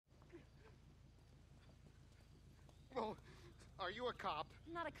Oh, are you a cop?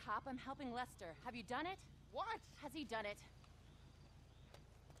 I'm not a cop, I'm helping Lester. Have you done it? What? Has he done it?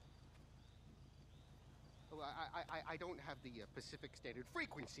 Well, I don't have the Pacific Standard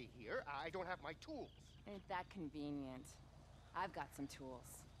Frequency here. I don't have my tools. Ain't that convenient. I've got some tools.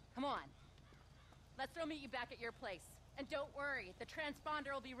 Come on. Lester will meet you back at your place. And don't worry, the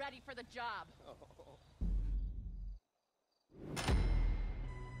transponder will be ready for the job. Oh.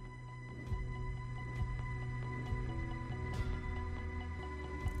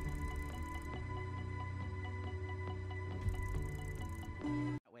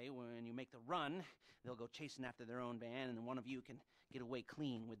 That way, when you make the run, they'll go chasing after their own van, and one of you can get away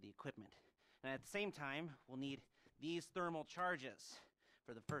clean with the equipment. And at the same time, we'll need these thermal charges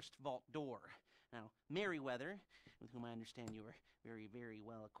for the first vault door. Now, Merriweather, with whom I understand you are very, very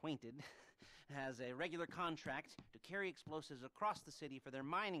well acquainted, has a regular contract to carry explosives across the city for their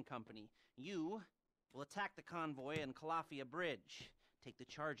mining company. You will attack the convoy in Calafia Bridge, take the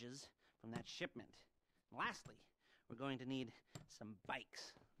charges from that shipment. And lastly, we're going to need some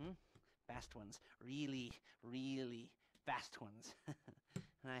bikes. Fast ones. Really, really fast ones.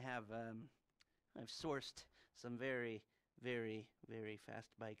 And I've sourced some very, very, very fast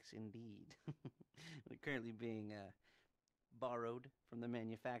bikes indeed. They're currently being borrowed from the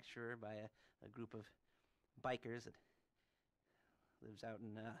manufacturer by a group of bikers that lives out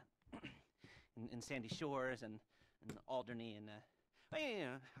in Sandy Shores and Alderney and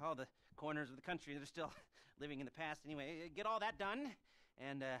all the corners of the country that are still living in the past. Anyway, get all that done,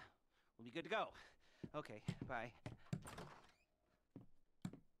 and we'll be good to go. Okay, bye.